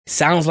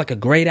Sounds like a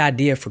great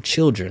idea for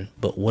children,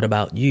 but what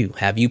about you?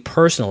 Have you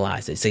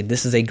personalized it? Say,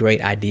 this is a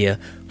great idea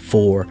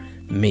for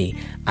me.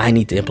 I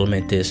need to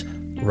implement this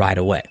right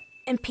away.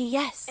 And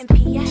P.S. And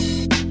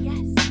P.S.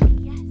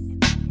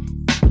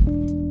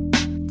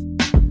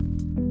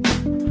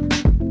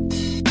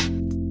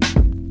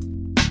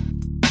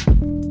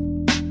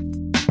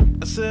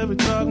 I said we're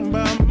talking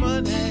about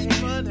money,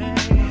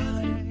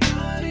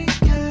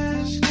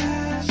 cash.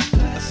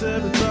 I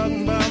said we're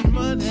talking about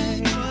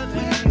money, cash.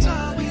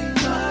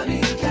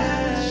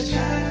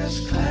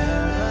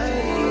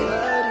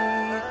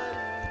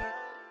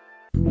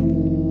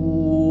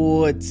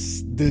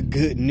 What's the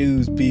good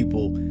news,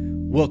 people?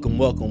 Welcome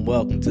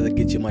to the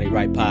Get Your Money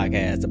Right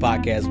podcast, the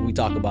podcast where we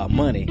talk about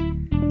money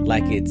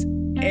like it's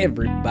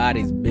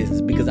everybody's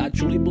business, because I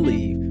truly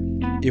believe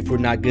if we're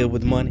not good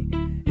with money,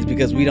 it's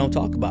because we don't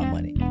talk about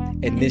money.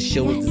 And this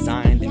show is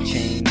designed to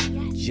change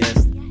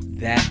just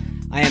that.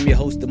 I am your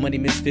host, the Money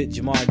Misfit,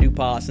 Jamar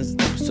Dupas. This is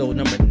episode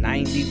number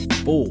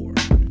 94.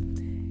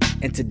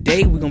 And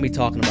today we're going to be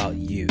talking about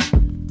you.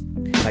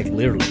 Like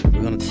literally,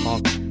 we're going to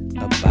talk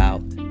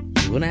about you.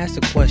 We're going to ask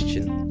the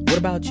question, what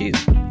about you?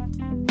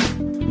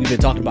 We've been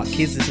talking about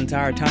kids this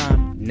entire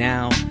time.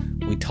 Now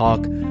we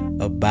talk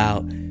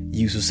about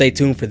you. So stay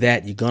tuned for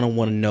that. You're going to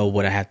want to know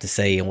what I have to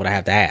say and what I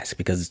have to ask,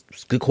 because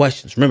it's good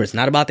questions. Remember, it's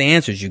not about the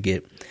answers you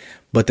get,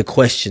 but the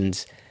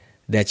questions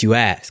that you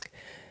ask.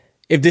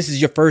 If this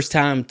is your first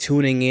time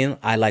tuning in,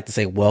 I'd like to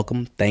say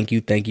welcome. Thank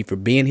you for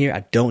being here.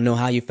 I don't know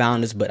how you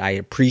found this, but I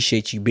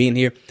appreciate you being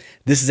here.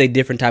 This is a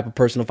different type of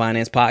personal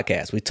finance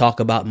podcast. We talk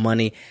about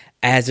money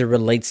as it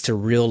relates to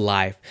real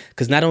life,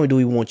 because not only do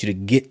we want you to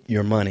get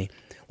your money,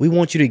 we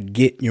want you to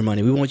get your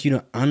money. We want you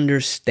to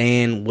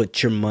understand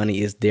what your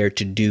money is there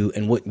to do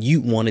and what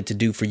you want it to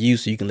do for you,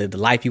 so you can live the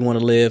life you want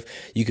to live.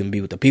 You can be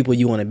with the people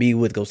you want to be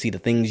with, go see the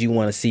things you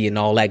want to see, and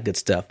all that good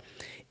stuff.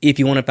 If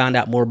you want to find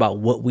out more about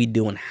what we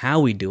do and how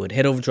we do it,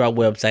 head over to our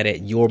website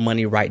at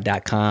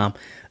yourmoneyright.com.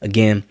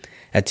 Again,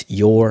 that's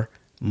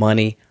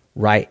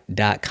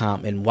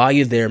yourmoneyright.com. And while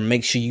you're there,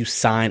 make sure you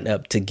sign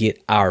up to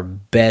get our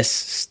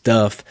best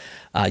stuff.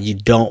 You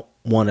don't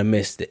want to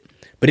miss it.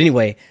 But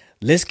anyway,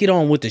 let's get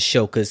on with the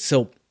show, because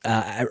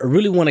I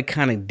really want to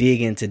kind of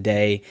dig in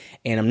today,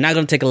 and I'm not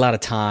going to take a lot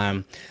of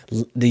time.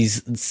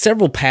 These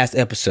several past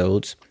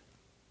episodes,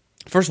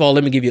 first of all,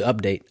 let me give you an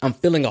update. I'm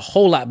feeling a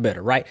whole lot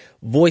better, right?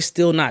 Voice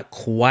still not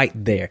quite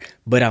there,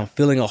 but I'm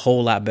feeling a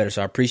whole lot better.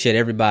 So I appreciate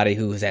everybody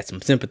who has had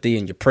some sympathy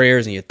and your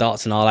prayers and your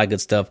thoughts and all that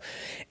good stuff.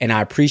 And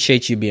I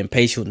appreciate you being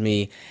patient with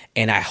me.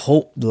 And I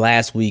hope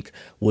last week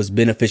was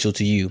beneficial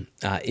to you.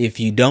 If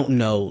you don't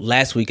know,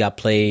 last week I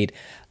played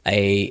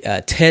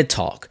a TED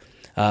Talk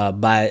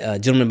by a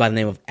gentleman by the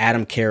name of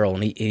Adam Carroll.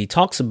 And he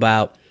talks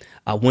about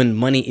when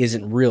money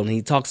isn't real. And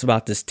he talks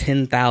about this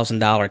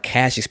 $10,000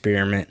 cash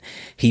experiment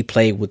he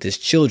played with his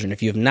children.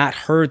 If you have not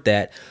heard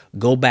that,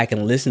 go back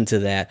and listen to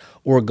that,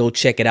 or go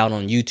check it out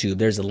on YouTube.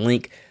 There's a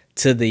link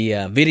to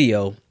the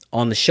video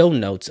on the show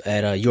notes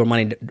at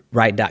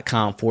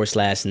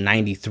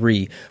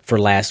yourmoneyright.com/93 for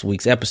last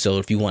week's episode,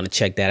 if you want to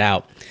check that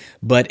out.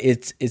 But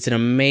it's an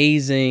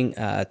amazing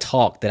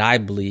talk that I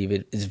believe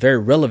is very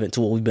relevant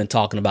to what we've been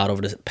talking about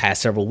over the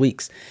past several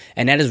weeks.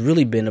 And that has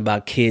really been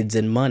about kids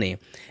and money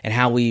and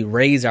how we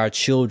raise our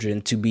children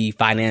to be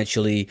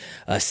financially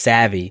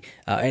savvy,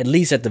 at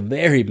least at the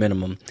very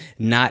minimum,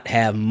 not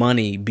have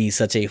money be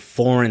such a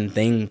foreign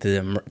thing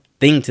to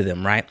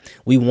them, right?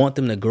 We want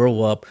them to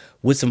grow up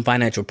with some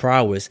financial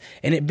prowess,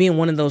 and it being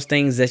one of those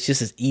things that's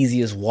just as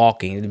easy as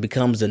walking. It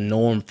becomes the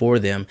norm for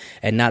them,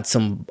 and not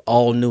some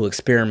all new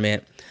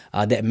experiment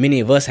that many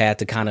of us had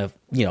to kind of,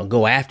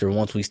 go after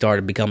once we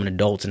started becoming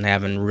adults and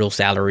having real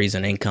salaries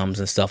and incomes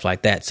and stuff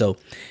like that. So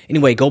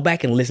anyway, go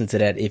back and listen to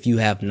that if you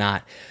have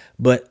not.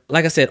 But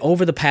like I said,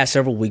 over the past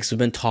several weeks, we've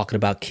been talking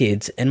about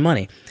kids and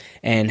money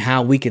and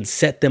how we can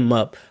set them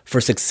up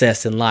for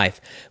success in life.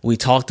 We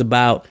talked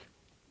about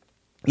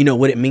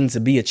what it means to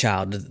be a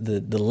child,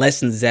 the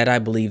lessons that I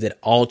believe that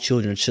all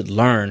children should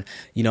learn,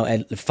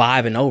 at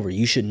 5 and over.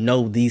 You should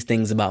know these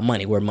things about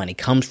money, where money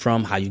comes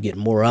from, how you get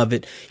more of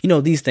it,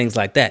 these things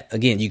like that.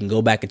 Again, you can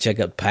go back and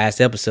check out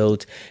past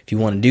episodes if you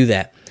want to do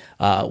that,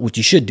 which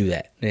you should do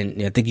that.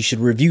 And I think you should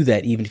review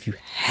that even if you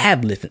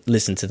have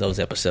listened to those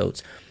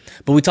episodes.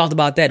 But we talked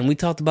about that, and we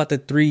talked about the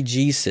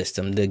 3G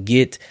system, the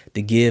get,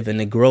 the give, and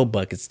the grow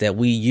buckets that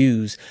we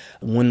use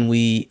when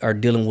we are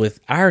dealing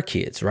with our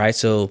kids, right?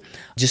 So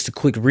just a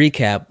quick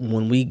recap,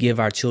 when we give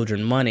our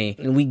children money,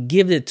 and we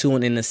give it to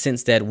them in the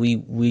sense that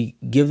we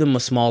give them a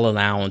small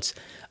allowance,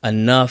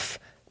 enough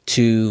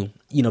to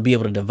be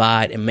able to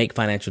divide and make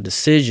financial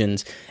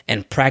decisions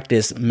and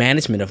practice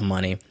management of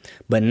money,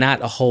 but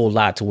not a whole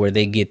lot to where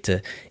they get to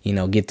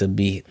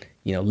be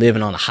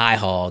living on a high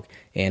hog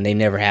and they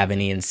never have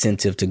any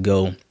incentive to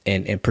go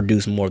and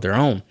produce more of their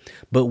own.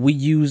 But we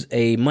use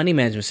a money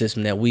management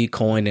system that we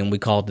coined and we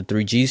call it the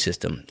 3G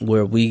system,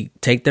 where we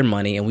take their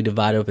money and we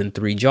divide it up in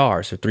 3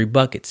 jars or 3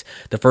 buckets.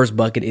 The first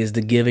bucket is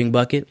the giving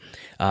bucket.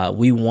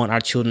 We want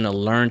our children to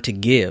learn to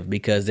give,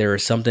 because there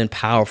is something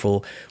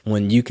powerful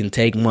when you can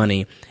take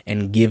money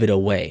and give it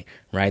away,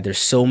 right? There's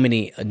so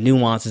many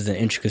nuances and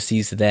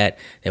intricacies to that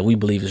we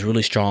believe is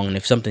really strong. And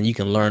if something you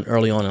can learn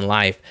early on in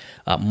life,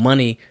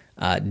 money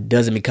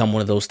doesn't become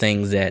one of those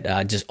things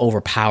that just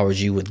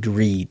overpowers you with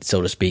greed,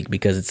 so to speak,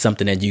 because it's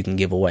something that you can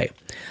give away.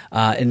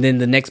 And then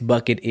the next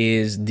bucket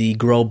is the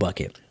grow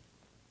bucket.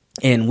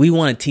 And we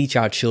want to teach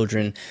our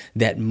children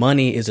that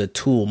money is a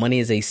tool. Money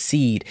is a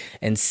seed,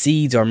 and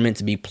seeds are meant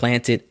to be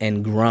planted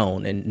and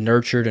grown and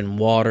nurtured and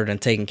watered and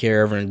taken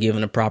care of and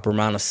given a proper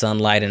amount of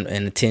sunlight and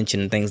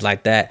attention and things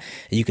like that.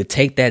 And you could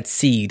take that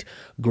seed,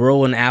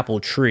 grow an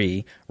apple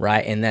tree,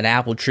 right? And that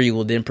apple tree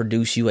will then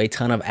produce you a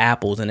ton of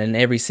apples. And then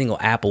every single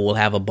apple will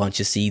have a bunch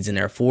of seeds in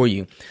there for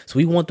you. So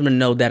we want them to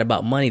know that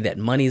about money, that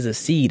money is a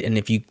seed. And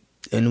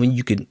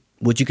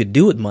what you could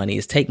do with money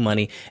is take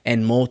money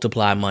and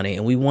multiply money.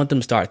 And we want them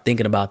to start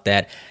thinking about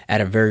that at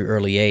a very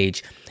early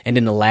age. And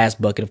then the last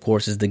bucket, of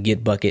course, is the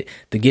get bucket.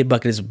 The get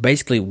bucket is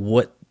basically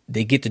what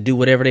they get to do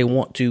whatever they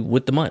want to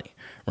with the money,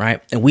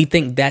 right? And we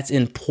think that's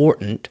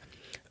important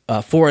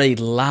for a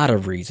lot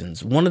of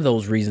reasons. One of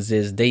those reasons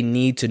is they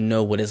need to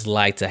know what it's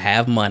like to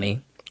have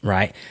money,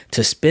 right?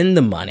 To spend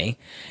the money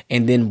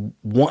and then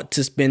want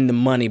to spend the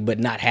money, but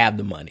not have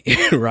the money,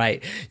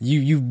 right?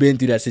 You've been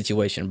through that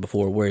situation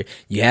before where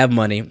you have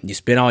money, you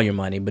spend all your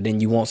money, but then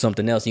you want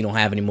something else. You don't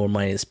have any more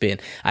money to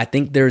spend. I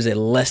think there's a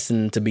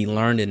lesson to be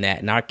learned in that.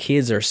 And our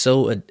kids are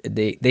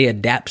they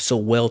adapt so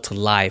well to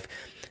life.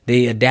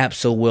 They adapt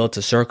so well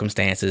to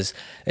circumstances,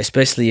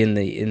 especially in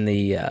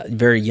the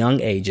very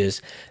young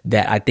ages,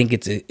 that I think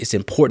it's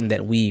important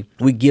that we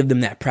give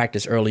them that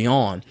practice early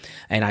on.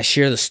 And I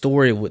share the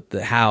story with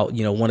how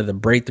one of the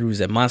breakthroughs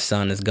that my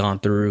son has gone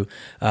through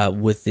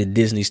with the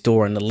Disney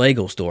store and the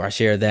Lego store. I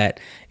share that,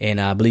 and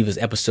I believe it's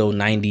episode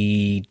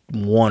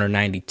 91 or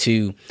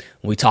 92.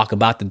 We talk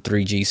about the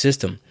 3G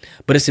system,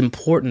 but it's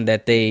important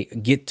that they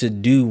get to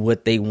do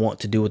what they want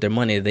to do with their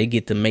money. They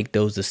get to make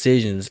those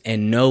decisions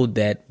and know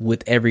that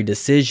with every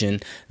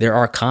decision, there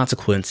are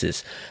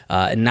consequences,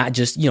 and not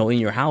just, in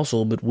your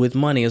household, but with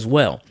money as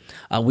well.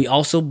 We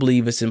also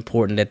believe it's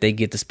important that they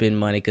get to spend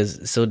money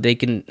so they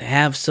can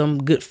have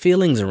some good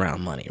feelings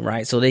around money,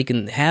 right? So they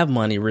can have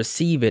money,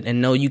 receive it,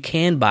 and know you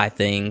can buy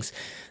things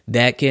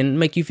that can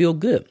make you feel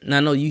good. And I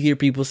know you hear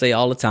people say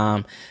all the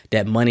time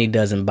that money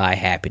doesn't buy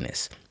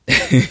happiness.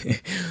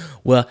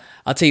 Well,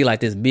 I'll tell you like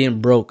this, being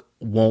broke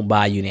won't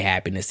buy you any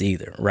happiness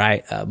either,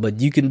 right? But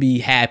you can be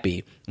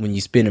happy when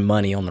you're spending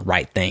money on the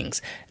right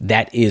things.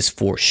 That is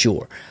for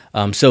sure.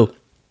 So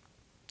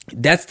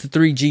that's the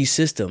 3G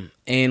system.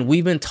 And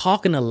we've been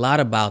talking a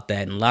lot about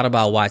that and a lot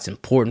about why it's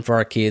important for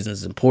our kids and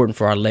it's important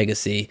for our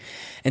legacy.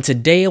 And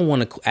today I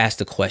want to ask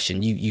the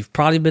question. You've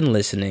probably been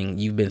listening.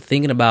 You've been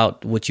thinking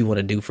about what you want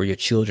to do for your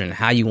children,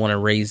 how you want to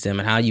raise them,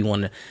 and how you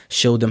want to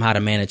show them how to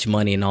manage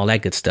money and all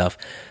that good stuff.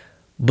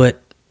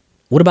 But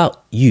what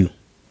about you?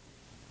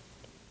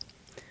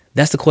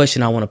 That's the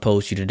question I want to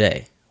pose to you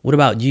today. What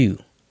about you?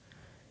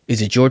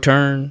 Is it your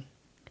turn?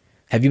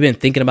 Have you been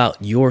thinking about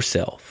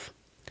yourself,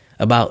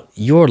 about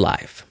your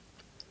life?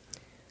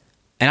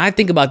 And I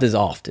think about this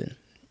often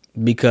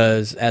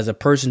because as a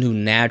person who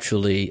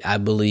naturally, I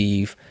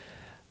believe,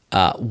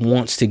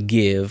 wants to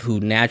give, who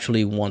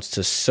naturally wants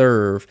to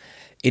serve,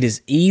 it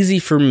is easy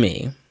for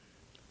me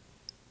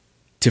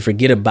to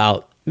forget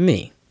about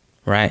me,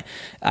 right?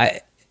 I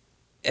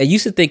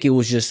used to think it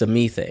was just a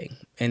me thing.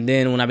 And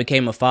then when I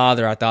became a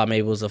father, I thought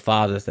maybe it was a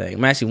father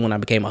thing. Actually, when I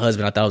became a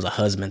husband, I thought it was a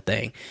husband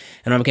thing.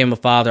 And when I became a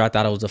father, I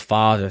thought it was a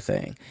father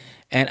thing.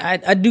 And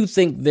I do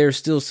think there's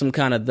still some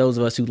kind of those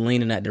of us who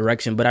lean in that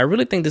direction. But I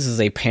really think this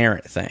is a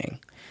parent thing,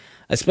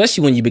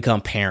 especially when you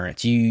become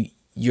parents.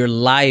 Your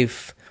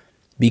life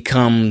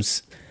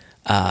becomes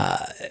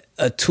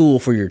a tool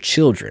for your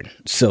children,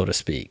 so to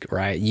speak,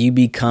 right? You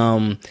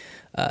become...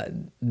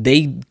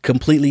 they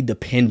completely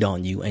depend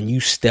on you, and you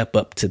step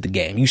up to the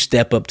game. You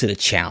step up to the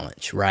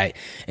challenge, right?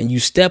 And you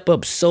step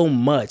up so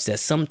much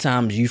that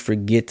sometimes you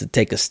forget to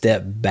take a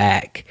step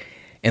back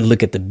and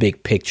look at the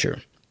big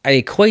picture. I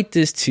equate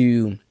this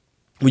to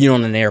when you're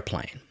on an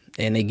airplane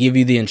and they give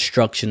you the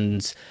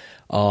instructions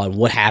on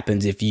what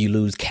happens if you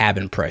lose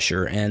cabin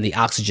pressure and the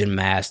oxygen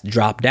mask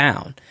drop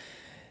down.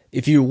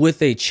 If you're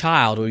with a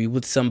child or you're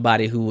with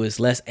somebody who is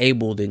less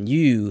able than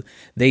you,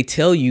 they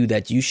tell you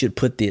that you should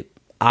put the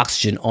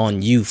oxygen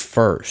on you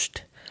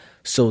first,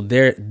 so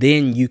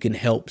then you can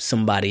help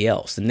somebody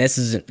else. And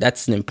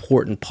that's an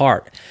important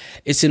part.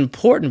 It's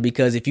important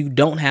because if you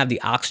don't have the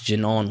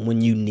oxygen on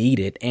when you need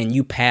it and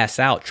you pass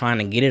out trying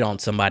to get it on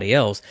somebody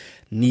else,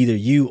 neither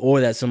you or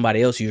that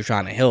somebody else you're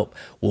trying to help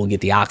will get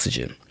the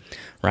oxygen,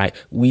 right?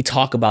 We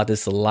talk about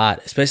this a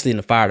lot, especially in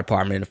the fire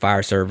department, in the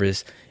fire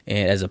service,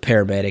 and as a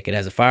paramedic and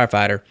as a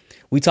firefighter.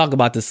 We talk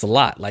about this a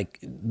lot. Like,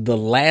 the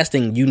last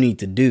thing you need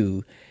to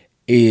do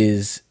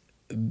is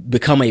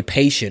become a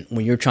patient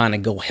when you're trying to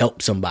go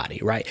help somebody,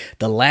 right?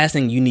 The last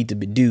thing you need to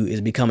do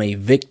is become a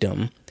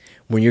victim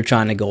when you're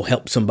trying to go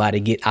help somebody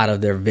get out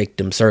of their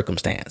victim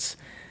circumstance.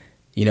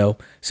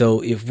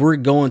 So if we're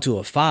going to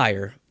a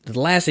fire, the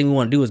last thing we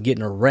want to do is get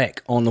in a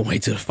wreck on the way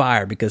to the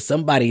fire, because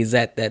somebody is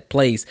at that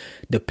place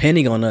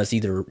depending on us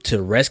either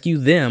to rescue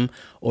them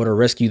or to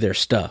rescue their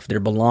stuff, their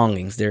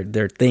belongings, their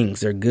things,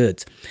 their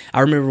goods.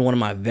 I remember one of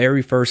my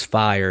very first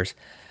fires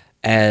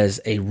as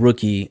a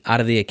rookie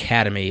out of the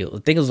academy. I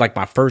think it was like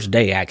my first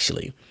day,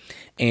 actually.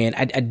 And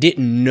I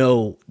didn't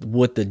know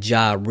what the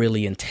job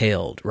really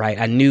entailed, right?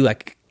 I knew I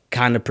could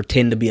kind of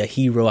pretend to be a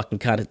hero. I can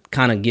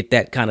kind of get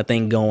that kind of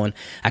thing going.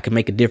 I could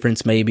make a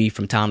difference maybe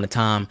from time to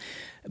time.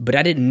 But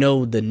I didn't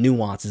know the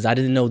nuances. I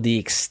didn't know the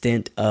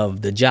extent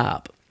of the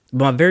job.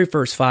 My very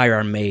first fire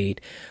I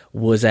made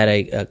was at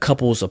a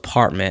couple's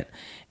apartment.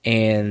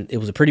 And it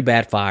was a pretty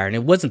bad fire, and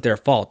it wasn't their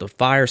fault. The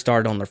fire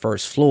started on the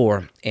first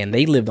floor, and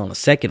they lived on the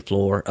second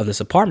floor of this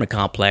apartment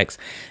complex.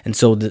 And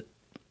so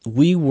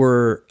we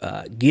were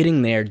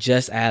getting there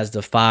just as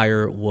the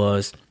fire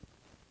was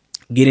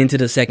getting to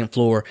the second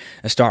floor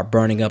and start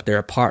burning up their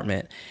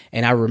apartment.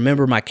 And I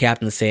remember my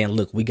captain saying,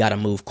 look, we got to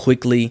move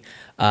quickly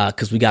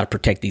because we got to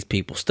protect these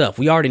people's stuff.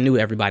 We already knew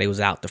everybody was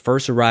out. The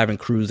first arriving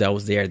crews that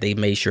was there, they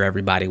made sure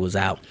everybody was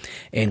out.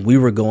 And we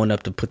were going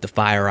up to put the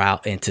fire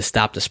out and to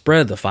stop the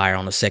spread of the fire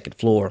on the second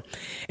floor.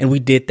 And we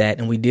did that,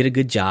 and we did a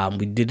good job.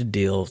 We did a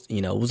deal.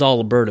 It was all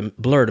a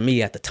blur to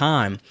me at the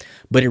time,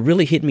 but it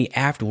really hit me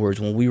afterwards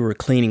when we were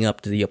cleaning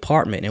up the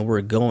apartment and we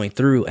were going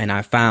through, and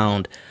I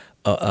found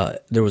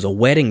there was a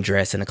wedding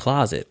dress in the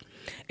closet.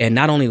 And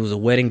not only was a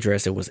wedding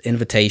dress, there was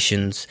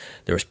invitations,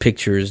 there was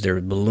pictures, there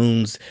were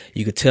balloons.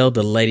 You could tell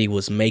the lady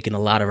was making a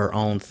lot of her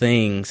own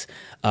things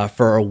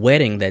for a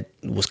wedding that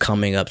was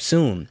coming up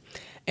soon.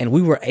 And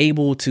we were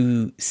able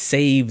to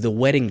save the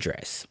wedding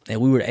dress, and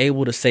we were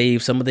able to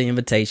save some of the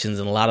invitations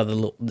and a lot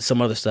of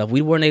some other stuff.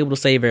 We weren't able to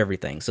save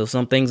everything. So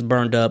some things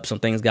burned up, some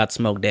things got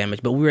smoke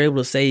damage, but we were able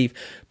to save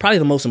probably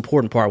the most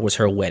important part was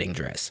her wedding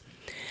dress.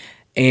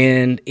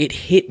 And it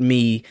hit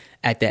me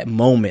at that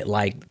moment,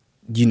 like,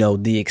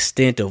 the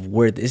extent of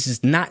where this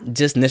is not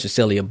just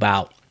necessarily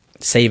about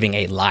saving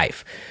a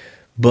life,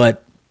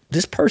 but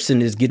this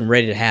person is getting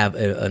ready to have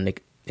an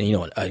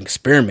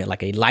experiment,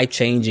 like a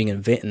life-changing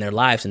event in their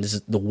lives. And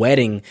the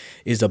wedding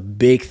is a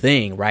big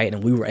thing, right?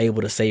 And we were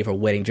able to save her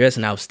wedding dress.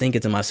 And I was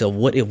thinking to myself,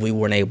 what if we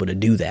weren't able to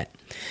do that?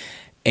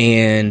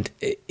 And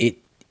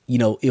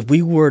if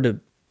we were to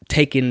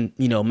taken,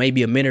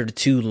 maybe a minute or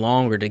two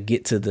longer to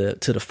get to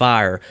the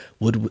fire,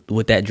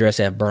 would that dress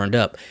have burned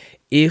up?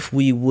 If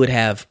we would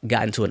have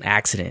gotten to an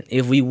accident,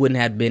 if we wouldn't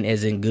have been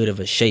as in good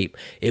of a shape,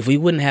 if we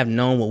wouldn't have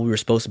known what we were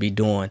supposed to be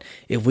doing,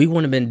 if we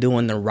wouldn't have been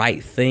doing the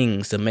right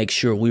things to make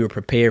sure we were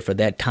prepared for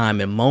that time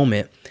and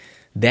moment,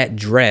 that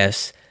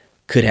dress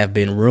could have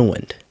been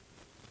ruined,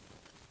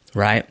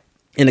 right?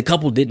 And the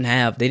couple didn't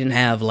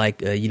have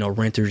like,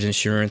 renter's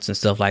insurance and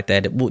stuff like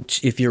that.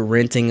 If you're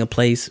renting a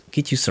place,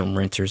 get you some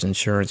renter's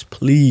insurance,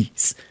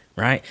 please,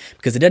 right?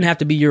 Because it doesn't have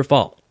to be your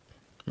fault,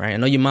 right? I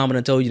know your mama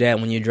done told you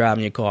that when you're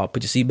driving your car.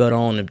 Put your seatbelt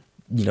on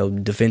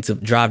and,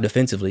 drive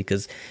defensively,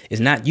 because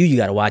it's not you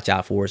got to watch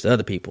out for, it's the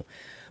other people.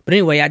 But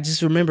anyway, I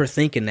just remember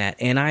thinking that,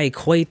 and I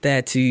equate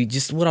that to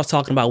just what I was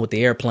talking about with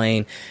the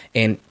airplane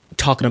and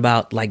talking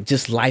about like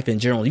just life in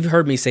general. You've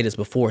heard me say this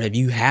before.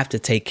 You have to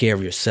take care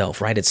of yourself,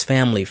 right? It's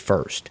family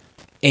first.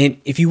 And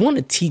if you want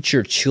to teach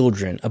your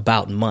children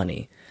about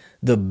money,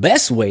 the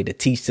best way to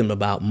teach them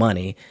about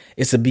money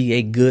is to be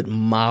a good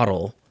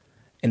model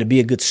and to be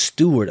a good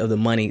steward of the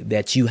money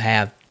that you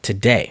have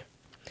today.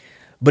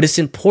 But it's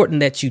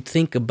important that you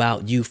think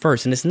about you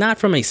first. And it's not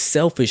from a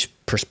selfish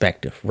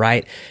perspective,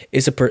 right?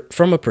 It's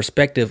from a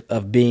perspective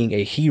of being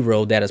a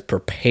hero that is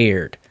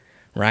prepared,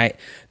 right?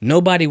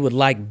 Nobody would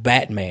like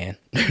Batman,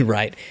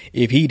 right?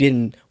 If he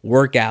didn't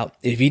work out,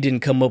 if he didn't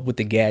come up with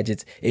the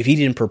gadgets, if he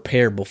didn't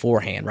prepare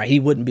beforehand, right? He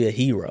wouldn't be a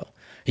hero.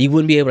 He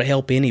wouldn't be able to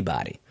help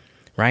anybody,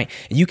 right?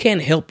 And you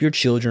can't help your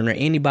children or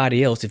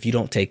anybody else if you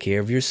don't take care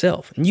of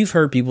yourself. And you've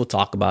heard people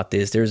talk about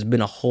this. There's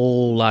been a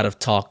whole lot of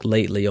talk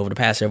lately over the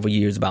past several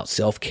years about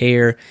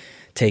self-care,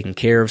 taking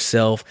care of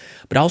self.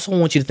 But I also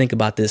want you to think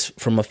about this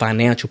from a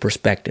financial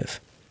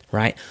perspective,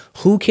 right?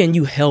 Who can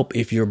you help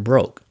if you're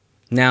broke?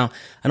 Now,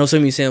 I know some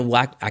of you saying,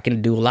 well, I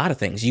can do a lot of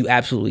things. You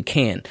absolutely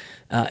can.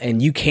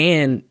 And you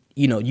can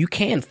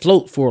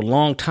float for a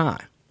long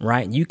time,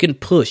 right? You can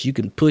push, and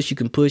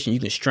you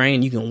can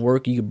strain, you can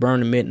work, you can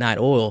burn the midnight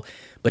oil.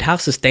 But how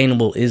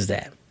sustainable is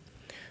that,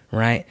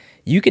 right?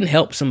 You can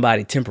help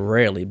somebody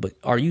temporarily, but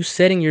are you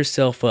setting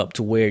yourself up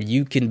to where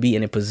you can be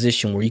in a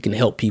position where you can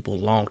help people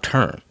long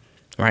term,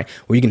 right?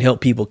 Where you can help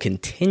people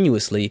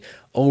continuously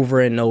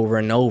over and over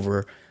and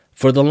over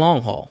for the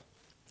long haul.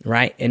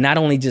 Right. And not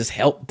only just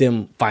help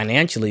them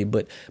financially,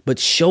 but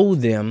show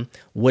them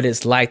what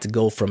it's like to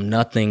go from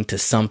nothing to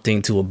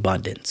something to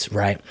abundance.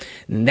 Right.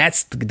 And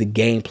that's the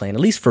game plan, at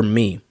least for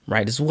me.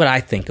 Right. This is what I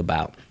think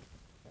about.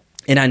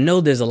 And I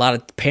know there's a lot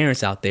of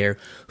parents out there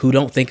who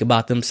don't think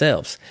about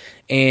themselves,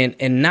 and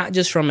not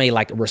just from a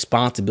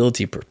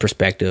responsibility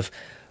perspective,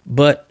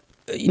 but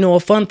a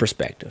fun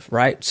perspective,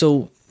 right?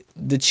 So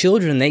the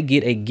children, they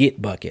get a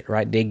get bucket,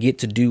 right? They get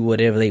to do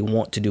whatever they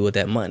want to do with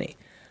that money.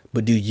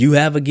 But do you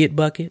have a get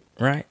bucket,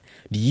 right?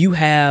 Do you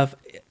have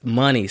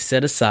money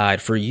set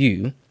aside for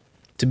you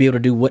to be able to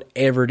do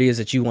whatever it is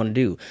that you want to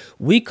do?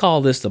 We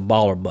call this the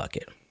baller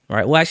bucket,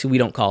 right? Well, actually, we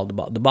don't call it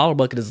the baller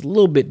bucket is a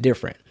little bit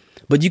different,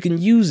 but you can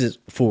use it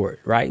for it,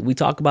 right? We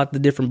talk about the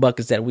different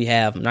buckets that we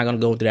have. I'm not going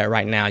to go into that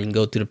right now. You can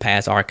go through the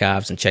past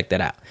archives and check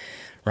that out,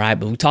 right?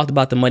 But we talked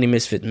about the Money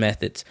Misfit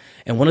methods,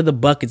 and one of the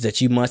buckets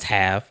that you must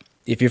have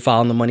if you're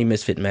following the Money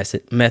Misfit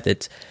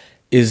methods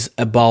is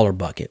a baller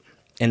bucket.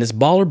 And this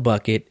baller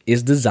bucket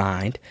is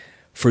designed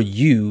for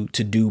you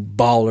to do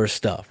baller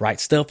stuff, right?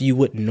 Stuff you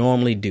wouldn't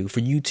normally do,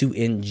 for you to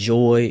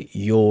enjoy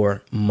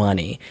your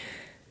money.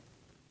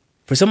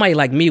 For somebody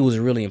like me, it was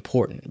really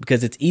important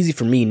because it's easy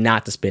for me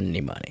not to spend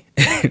any money,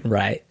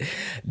 right?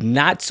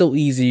 Not so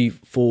easy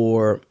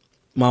for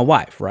my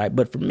wife, right?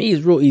 But for me,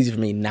 it's real easy for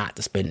me not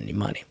to spend any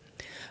money.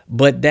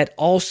 But that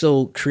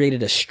also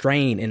created a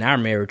strain in our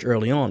marriage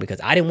early on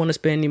because I didn't want to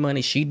spend any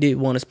money. She did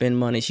want to spend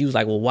money. She was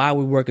like, well, why are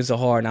we working so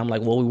hard? And I'm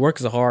like, well, we work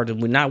so hard and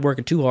we're not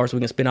working too hard so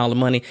we can spend all the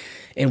money.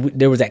 And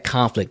there was that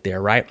conflict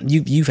there, right?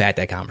 You've had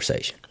that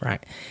conversation,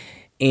 right?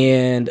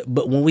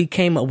 But when we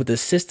came up with the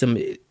system,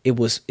 it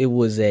was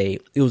a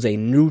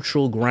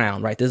neutral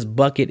ground, right? This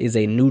bucket is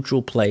a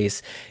neutral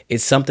place.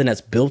 It's something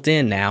that's built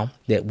in now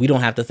that we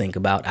don't have to think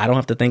about. I don't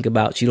have to think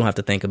about. She don't have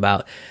to think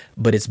about.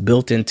 But it's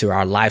built into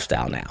our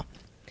lifestyle now.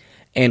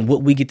 And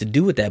what we get to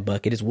do with that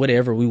bucket is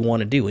whatever we want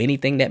to do.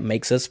 Anything that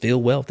makes us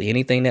feel wealthy,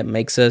 anything that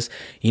makes us,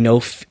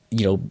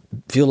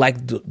 feel like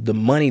the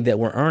money that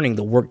we're earning,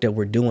 the work that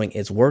we're doing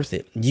is worth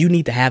it. You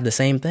need to have the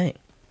same thing,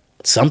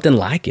 something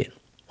like it,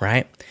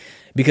 right?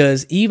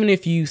 Because even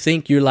if you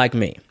think you're like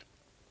me,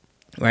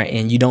 right,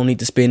 and you don't need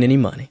to spend any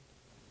money,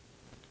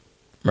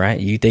 right?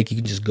 You think you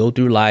can just go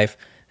through life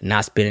and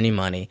not spend any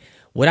money.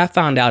 What I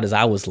found out is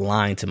I was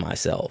lying to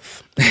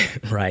myself,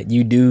 right?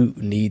 You do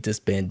need to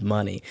spend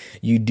money.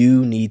 You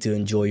do need to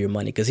enjoy your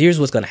money because here's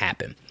what's going to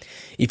happen.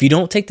 If you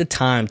don't take the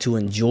time to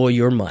enjoy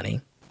your money,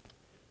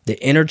 the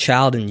inner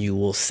child in you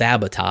will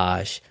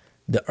sabotage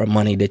the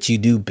money that you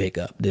do pick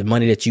up, the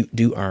money that you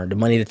do earn, the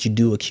money that you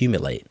do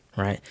accumulate,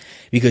 right?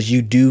 Because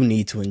you do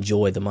need to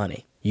enjoy the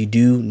money. You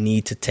do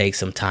need to take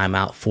some time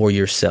out for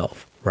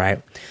yourself,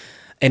 right?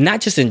 And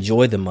not just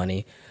enjoy the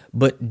money,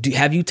 but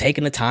have you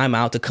taken the time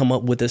out to come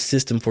up with a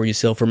system for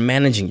yourself for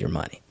managing your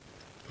money,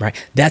 right?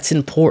 That's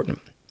important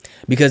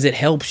because it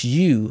helps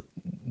you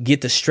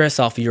get the stress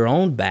off of your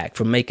own back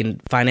from making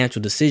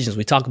financial decisions.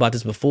 We talked about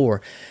this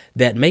before,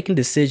 that making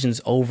decisions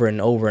over and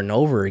over and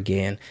over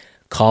again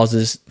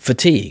causes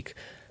fatigue.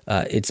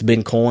 It's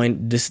been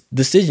coined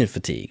decision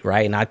fatigue,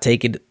 right? And I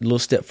take it a little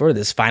step further.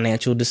 It's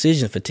financial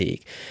decision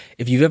fatigue.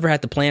 If you've ever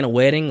had to plan a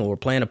wedding or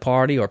plan a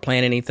party or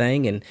plan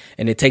anything and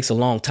it takes a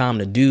long time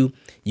to do,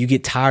 you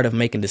get tired of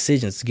making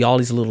decisions. You get all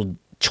these little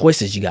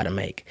choices you got to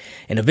make.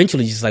 And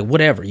eventually you're just like,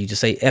 whatever. You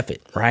just say, F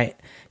it, right?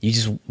 You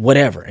just,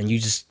 whatever.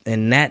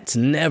 And that's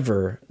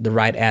never the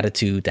right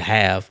attitude to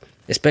have,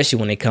 especially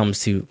when it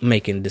comes to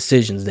making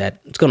decisions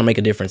that it's going to make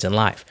a difference in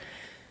life.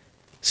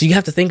 So you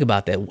have to think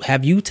about that.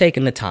 Have you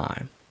taken the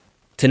time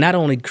to not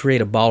only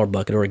create a baller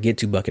bucket or a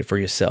get-to bucket for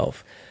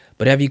yourself,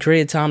 but have you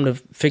created time to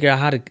figure out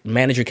how to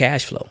manage your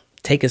cash flow?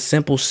 Take a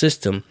simple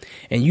system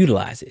and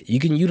utilize it. You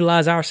can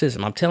utilize our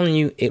system. I'm telling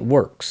you, it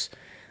works.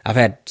 I've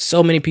had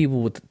so many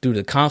people through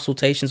the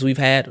consultations we've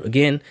had.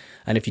 Again,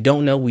 and if you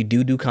don't know, we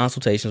do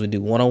consultations. We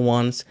do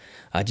one-on-ones.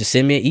 Just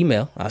send me an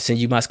email. I'll send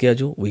you my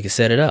schedule. We can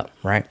set it up,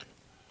 right?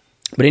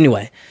 But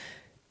anyway,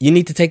 you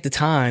need to take the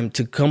time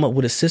to come up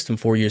with a system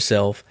for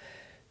yourself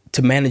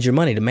to manage your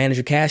money, to manage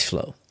your cash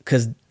flow,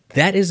 because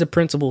that is the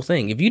principal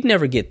thing. If you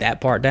never get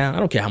that part down, I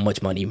don't care how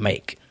much money you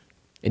make.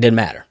 It doesn't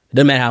matter. It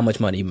doesn't matter how much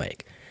money you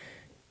make.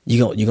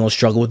 You're going to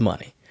struggle with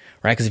money,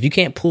 right? Because if you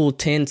can't pull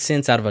 10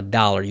 cents out of a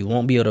dollar, you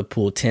won't be able to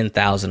pull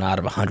 10,000 out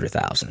of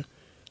 100,000,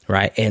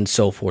 right? And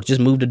so forth. Just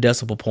move the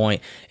decimal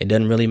point. It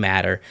doesn't really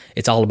matter.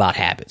 It's all about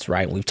habits,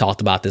 right? We've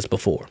talked about this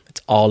before.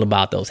 It's all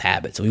about those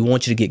habits. So we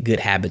want you to get good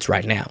habits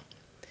right now.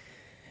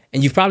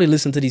 And you've probably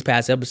listened to these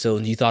past episodes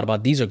and you thought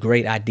about these are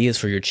great ideas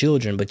for your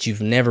children, but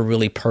you've never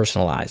really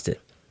personalized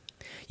it.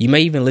 You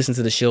may even listen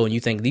to the show and you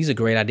think these are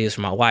great ideas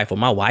for my wife, or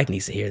my wife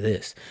needs to hear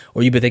this.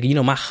 Or you've been thinking,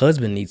 my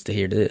husband needs to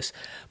hear this.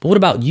 But what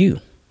about you?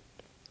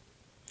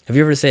 Have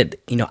you ever said,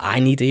 I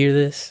need to hear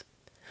this?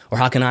 Or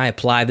how can I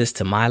apply this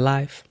to my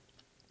life?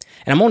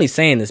 And I'm only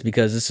saying this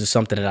because this is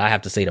something that I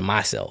have to say to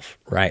myself,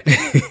 right?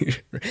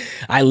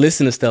 I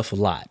listen to stuff a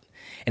lot.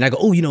 And I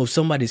go,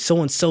 somebody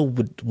so-and-so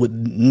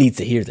would need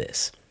to hear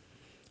this.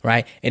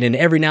 Right. And then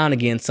every now and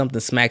again, something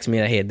smacks me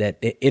in the head.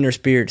 That inner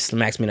spirit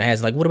smacks me in the head.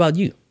 It's like, what about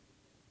you?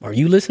 Are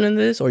you listening to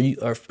this?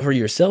 Or for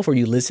yourself? Or are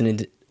you listening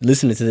to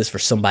this for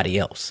somebody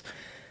else?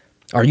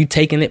 Are you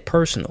taking it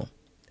personal?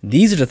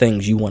 These are the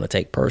things you want to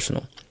take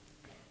personal.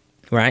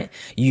 Right.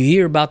 You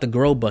hear about the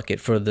grow bucket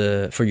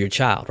for your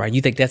child. Right.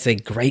 You think that's a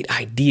great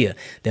idea,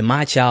 that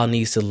my child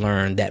needs to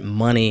learn that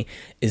money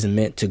is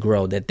meant to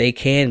grow, that they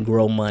can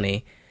grow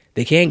money,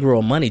 They can't grow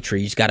a money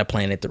tree. You just got to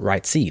plant it the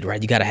right seed,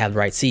 right? You got to have the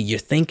right seed. You're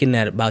thinking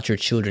that about your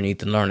children, need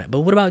to learn that.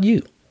 But what about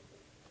you,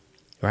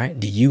 right?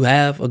 Do you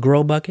have a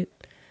grow bucket?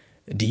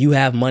 Do you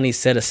have money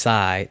set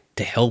aside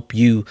to help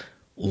you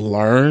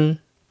learn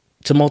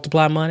to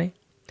multiply money?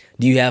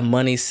 Do you have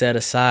money set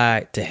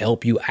aside to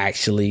help you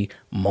actually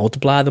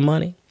multiply the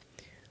money?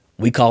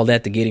 We call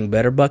that the Getting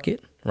Better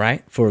bucket,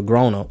 right? For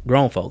grown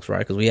folks, right?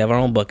 Because we have our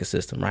own bucket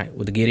system, right?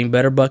 With the Getting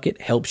Better bucket,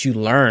 helps you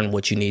learn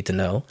what you need to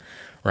know,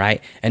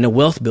 right? And the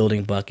Wealth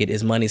Building bucket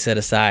is money set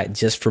aside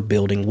just for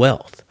building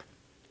wealth,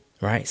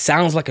 right?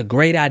 Sounds like a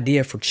great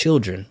idea for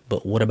children,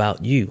 but what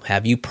about you?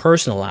 Have you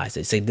personalized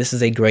it? Say, this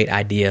is a great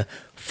idea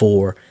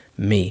for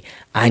me.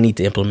 I need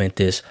to implement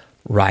this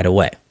right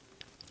away,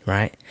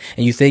 right?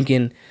 And you're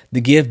thinking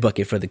the Give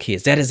bucket for the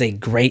kids. That is a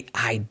great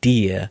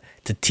idea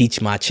to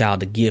teach my child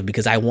to give,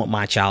 because I want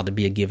my child to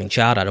be a giving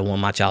child. I don't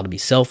want my child to be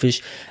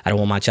selfish. I don't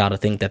want my child to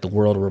think that the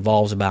world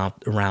revolves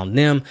around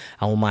them.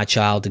 I want my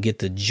child to get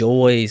the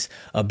joys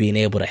of being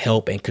able to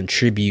help and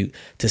contribute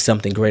to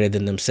something greater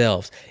than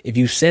themselves. If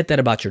you said that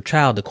about your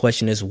child, the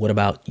question is, what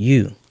about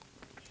you?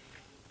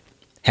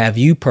 Have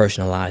you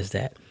personalized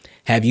that?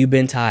 Have you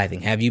been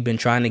tithing? Have you been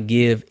trying to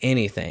give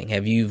anything?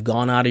 Have you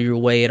gone out of your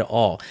way at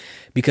all?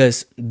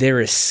 Because there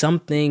is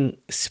something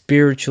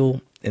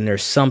spiritual and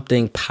there's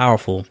something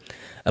powerful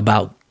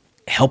about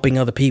helping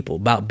other people,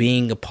 about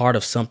being a part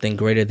of something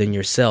greater than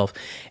yourself.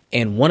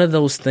 And one of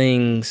those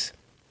things,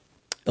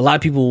 a lot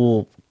of people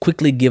will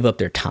quickly give up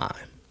their time,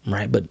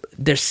 right? But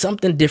there's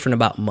something different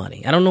about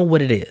money. I don't know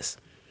what it is,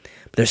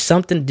 but there's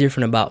something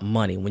different about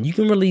money. When you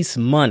can release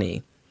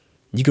money,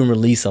 you can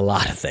release a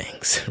lot of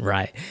things,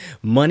 right?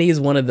 Money is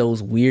one of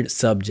those weird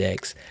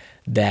subjects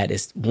that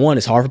is, one,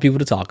 it's hard for people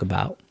to talk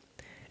about.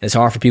 It's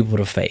hard for people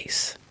to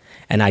face.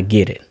 And I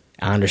get it.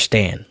 I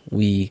understand.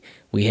 We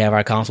have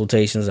our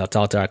consultations. I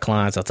talk to our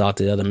clients. I talk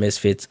to other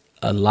misfits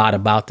a lot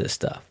about this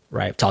stuff,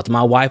 right? Talk to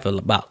my wife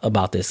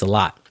about this a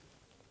lot,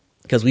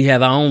 because we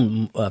have our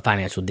own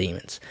financial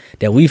demons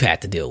that we've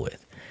had to deal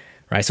with,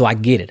 right? So I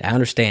get it. I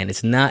understand.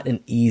 It's not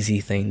an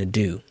easy thing to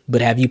do,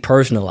 but have you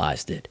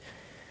personalized it?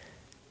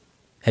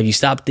 Have you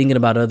stopped thinking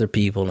about other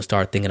people and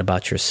start thinking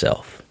about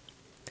yourself?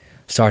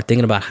 Start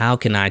thinking about, how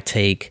can I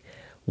take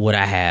what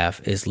I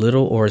have, as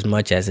little or as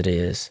much as it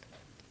is,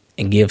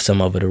 and give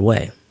some of it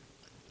away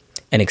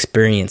and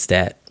experience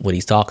that, what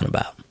he's talking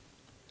about.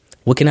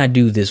 What can I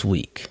do this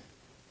week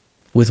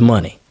with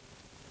money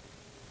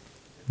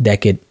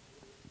that could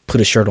put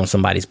a shirt on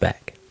somebody's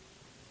back,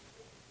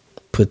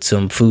 put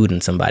some food in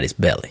somebody's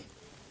belly,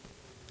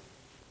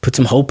 put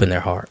some hope in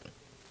their heart,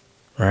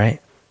 right?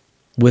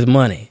 With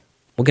money,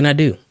 what can I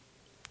do?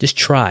 Just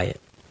try it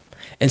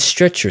and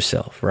stretch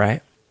yourself,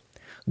 right?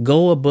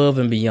 Go above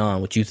and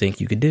beyond what you think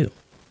you could do.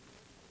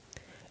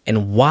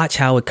 And watch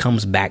how it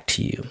comes back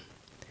to you.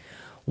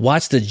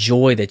 Watch the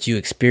joy that you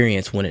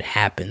experience when it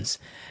happens.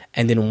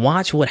 And then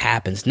watch what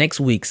happens. Next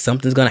week,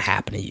 something's going to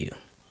happen to you,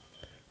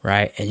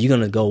 right? And you're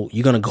going to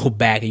go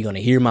back and you're going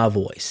to hear my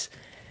voice.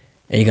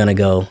 And you're going to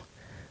go,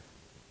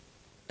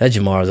 that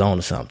Jamar's on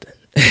to something.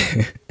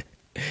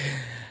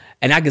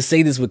 And I can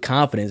say this with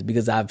confidence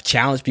because I've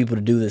challenged people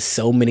to do this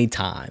so many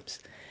times.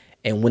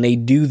 And when they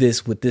do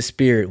this with this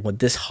spirit, with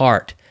this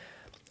heart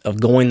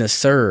of going to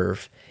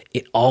serve,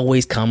 it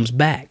always comes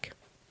back.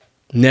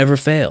 Never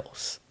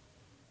fails.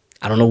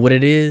 I don't know what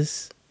it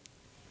is.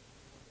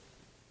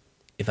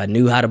 If I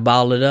knew how to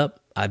bottle it up,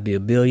 I'd be a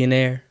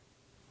billionaire.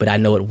 But I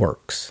know it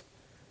works.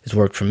 It's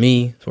worked for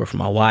me. It's worked for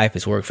my wife.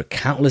 It's worked for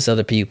countless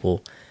other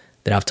people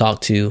that I've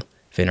talked to,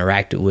 have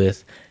interacted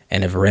with,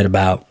 and have read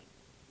about,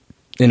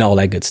 and all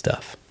that good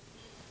stuff.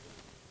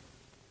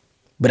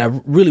 But I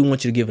really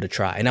want you to give it a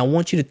try. And I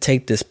want you to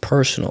take this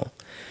personal.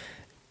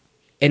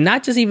 And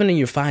not just even in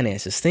your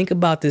finances. Think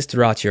about this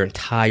throughout your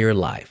entire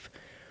life.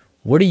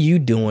 What are you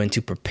doing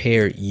to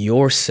prepare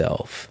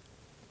yourself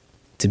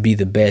to be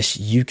the best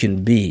you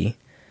can be,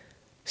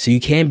 so you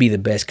can be the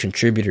best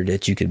contributor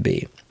that you could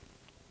be?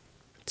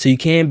 So you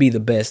can be the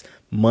best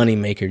money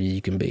maker that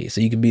you can be. So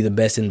you can be the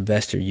best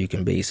investor you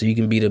can be. So you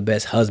can be the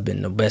best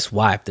husband, the best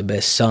wife, the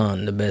best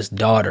son, the best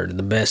daughter,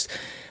 the best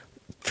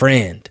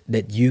friend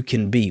that you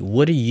can be.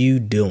 What are you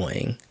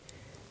doing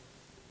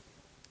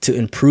to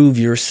improve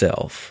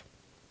yourself?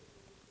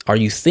 Are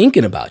you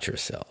thinking about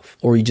yourself,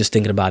 or are you just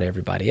thinking about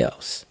everybody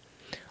else?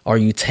 Are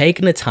you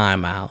taking the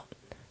time out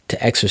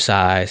to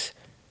exercise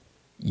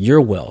your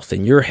wealth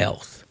and your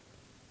health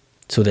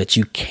so that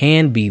you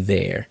can be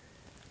there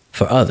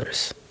for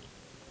others?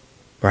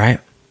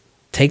 Right?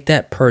 Take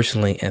that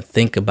personally and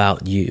think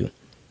about you.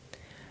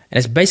 And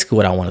it's basically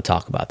what I want to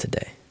talk about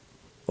today,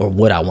 or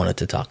what I wanted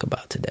to talk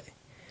about today.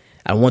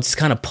 I want to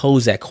kind of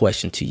pose that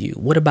question to you.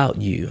 What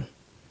about you?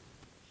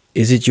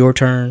 Is it your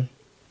turn?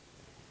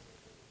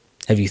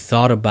 Have you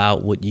thought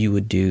about what you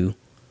would do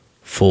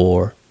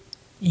for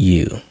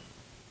you?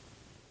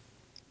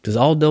 Because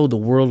although the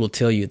world will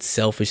tell you it's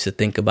selfish to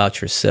think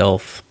about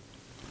yourself,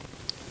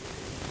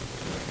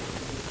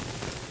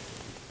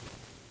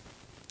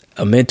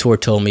 a mentor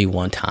told me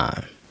one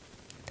time,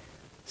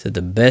 said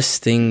the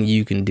best thing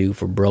you can do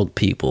for broke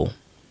people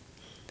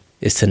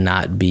is to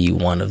not be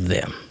one of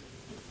them,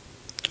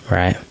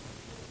 right?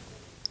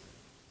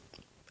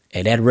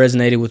 And that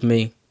resonated with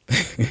me.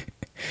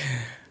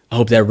 I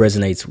hope that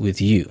resonates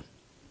with you.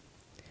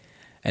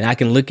 And I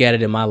can look at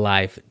it in my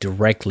life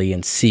directly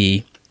and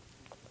see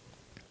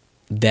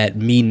that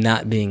me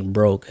not being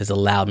broke has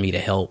allowed me to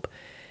help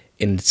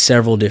in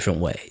several different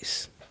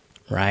ways,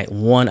 right?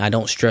 One, I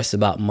don't stress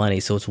about money,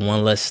 so it's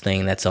one less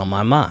thing that's on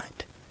my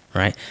mind,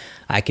 right?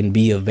 I can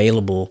be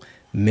available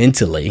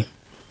mentally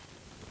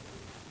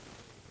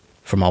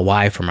for my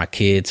wife, for my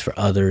kids, for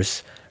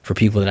others, for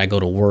people that I go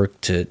to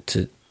work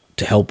to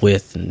help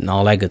with and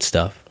all that good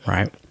stuff,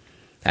 right?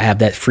 I have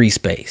that free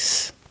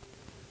space,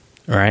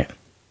 right?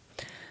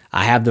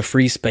 I have the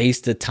free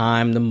space, the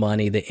time, the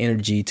money, the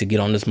energy to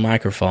get on this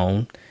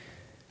microphone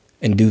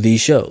and do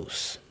these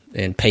shows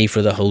and pay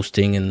for the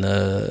hosting and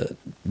the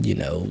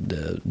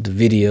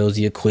videos,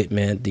 the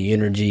equipment, the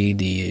energy,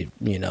 the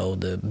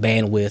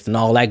bandwidth and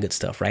all that good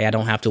stuff, right? I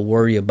don't have to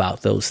worry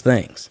about those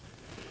things,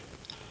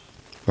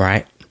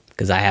 right?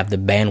 Because I have the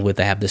bandwidth,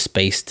 I have the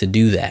space to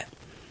do that.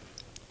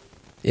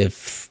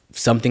 If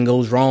something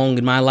goes wrong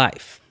in my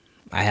life,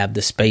 I have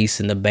the space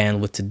and the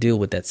bandwidth to deal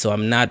with that. So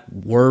I'm not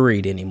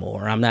worried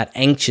anymore. I'm not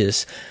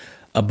anxious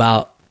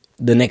about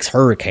the next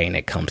hurricane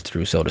that comes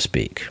through, so to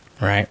speak,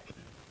 right?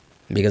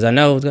 Because I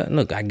know,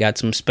 look, I got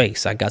some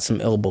space. I got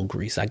some elbow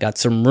grease. I got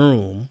some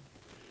room.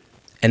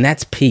 And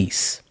that's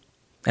peace.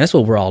 And that's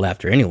what we're all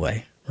after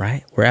anyway,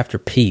 right? We're after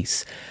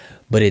peace.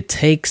 But it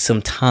takes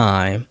some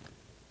time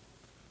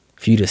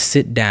for you to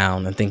sit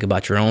down and think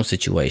about your own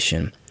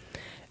situation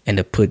and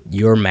to put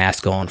your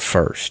mask on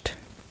first.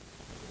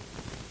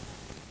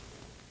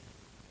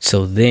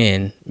 So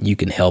then you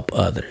can help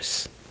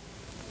others.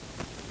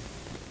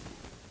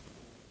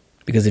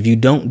 Because if you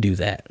don't do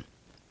that,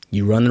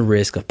 you run the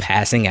risk of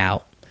passing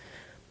out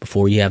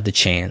before you have the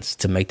chance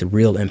to make the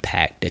real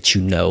impact that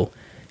you know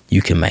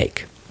you can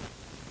make.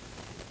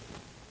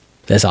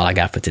 That's all I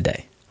got for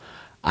today.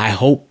 I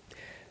hope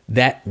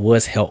that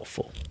was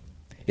helpful.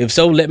 If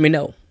so, let me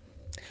know.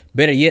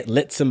 Better yet,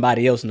 let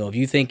somebody else know. If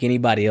you think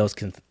anybody else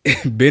can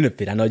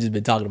benefit, I know I've just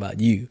been talking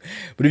about you,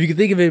 but if you can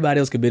think of anybody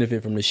else can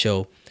benefit from the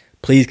show,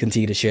 please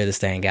continue to share this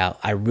thing out.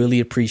 I really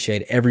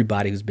appreciate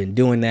everybody who's been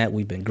doing that.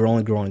 We've been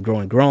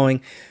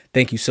growing.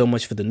 Thank you so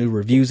much for the new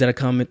reviews that are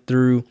coming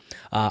through.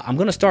 I'm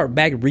going to start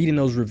back reading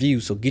those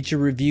reviews, so get your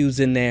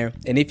reviews in there.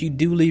 And if you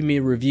do leave me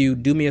a review,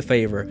 do me a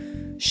favor.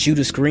 Shoot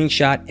a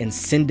screenshot and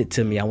send it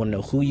to me. I want to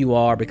know who you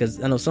are,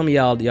 because I know some of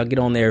y'all get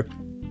on there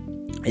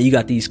and you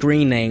got these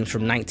screen names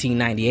from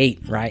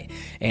 1998, right?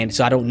 And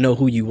so I don't know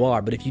who you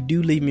are. But if you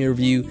do leave me a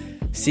review,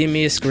 send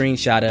me a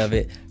screenshot of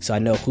it so I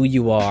know who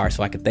you are,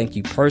 so I can thank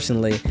you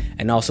personally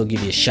and also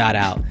give you a shout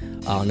out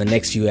on the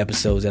next few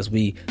episodes as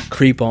we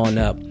creep on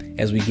up,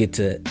 as we get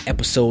to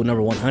episode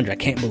number 100. I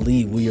can't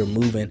believe we are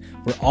moving.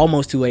 We're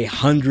almost to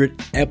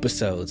 100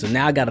 episodes. So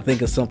now I got to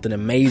think of something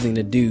amazing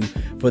to do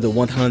for the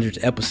 100th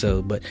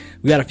episode. But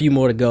we got a few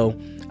more to go.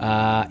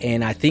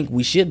 And I think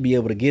we should be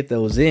able to get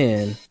those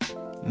in.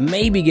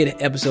 Maybe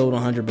get episode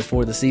 100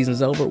 before the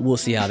season's over. We'll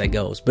see how that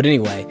goes. But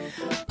anyway,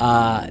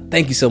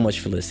 thank you so much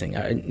for listening.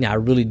 I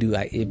really do.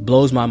 It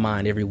blows my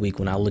mind every week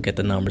when I look at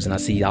the numbers and I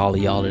see all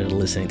of y'all that are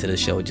listening to the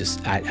show.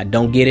 I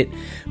don't get it,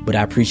 but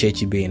I appreciate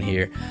you being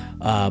here.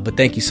 But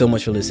thank you so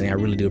much for listening. I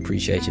really do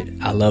appreciate it.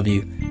 I love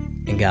you,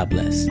 and God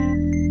bless.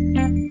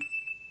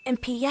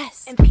 And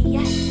P.S. And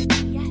P.S.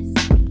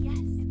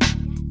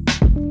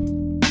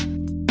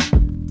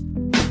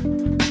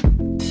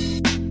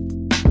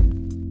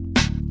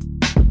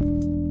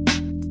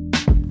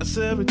 I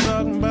said we're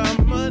talking about